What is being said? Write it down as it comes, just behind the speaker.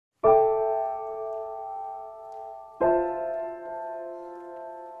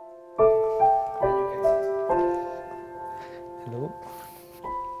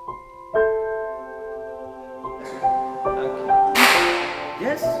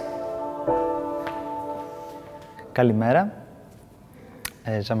Kalimera,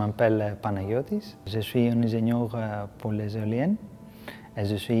 je m'appelle Panagiotis, je suis un ingénieur pour les éoliennes et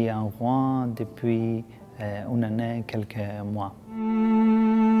je suis en Rouen depuis une année, quelques mois.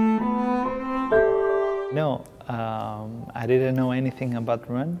 No, I didn't know anything about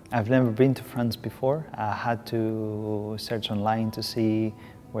Rouen. I've never been to France before. I had to search online to see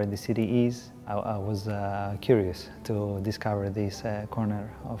where the city is. I was curious to discover this corner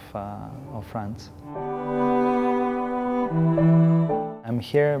of France. I'm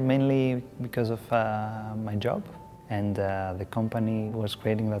here mainly because of my job, and the company was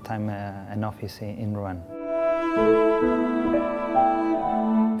creating at that time an office in Rouen.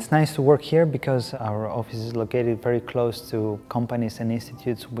 It's nice to work here because our office is located very close to companies and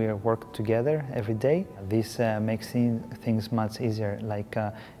institutes we work together every day. This makes things much easier, like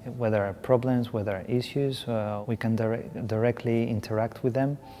whether there are problems, whether there are issues, we can directly interact with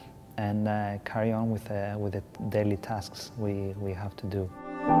them and carry on with the daily tasks we have to do.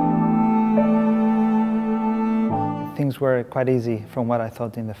 Things were quite easy from what I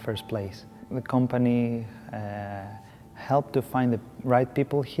thought in the first place. The company helped to find the right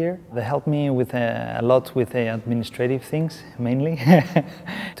people here. They helped me with a lot with the administrative things, mainly,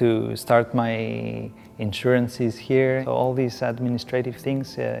 to start my insurances here. So all these administrative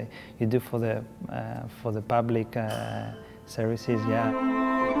things you do for the public services, yeah.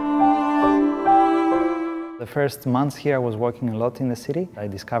 The first months here I was working a lot in the city. I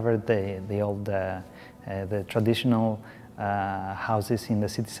discovered the old, the traditional houses in the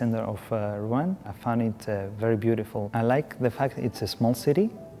city center of Rouen. I found it very beautiful. I like the fact it's a small city.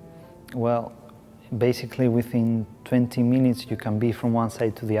 Well, basically within 20 minutes you can be from one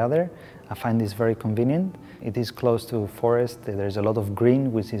side to the other. I find this very convenient. It is close to forest. There's a lot of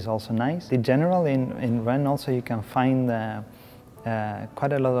green, which is also nice. In general, in Rouen also you can find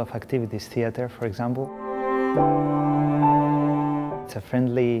quite a lot of activities. Theater, for example. It's a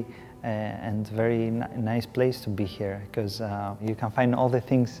friendly and very nice place to be here because you can find all the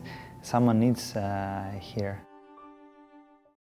things someone needs here.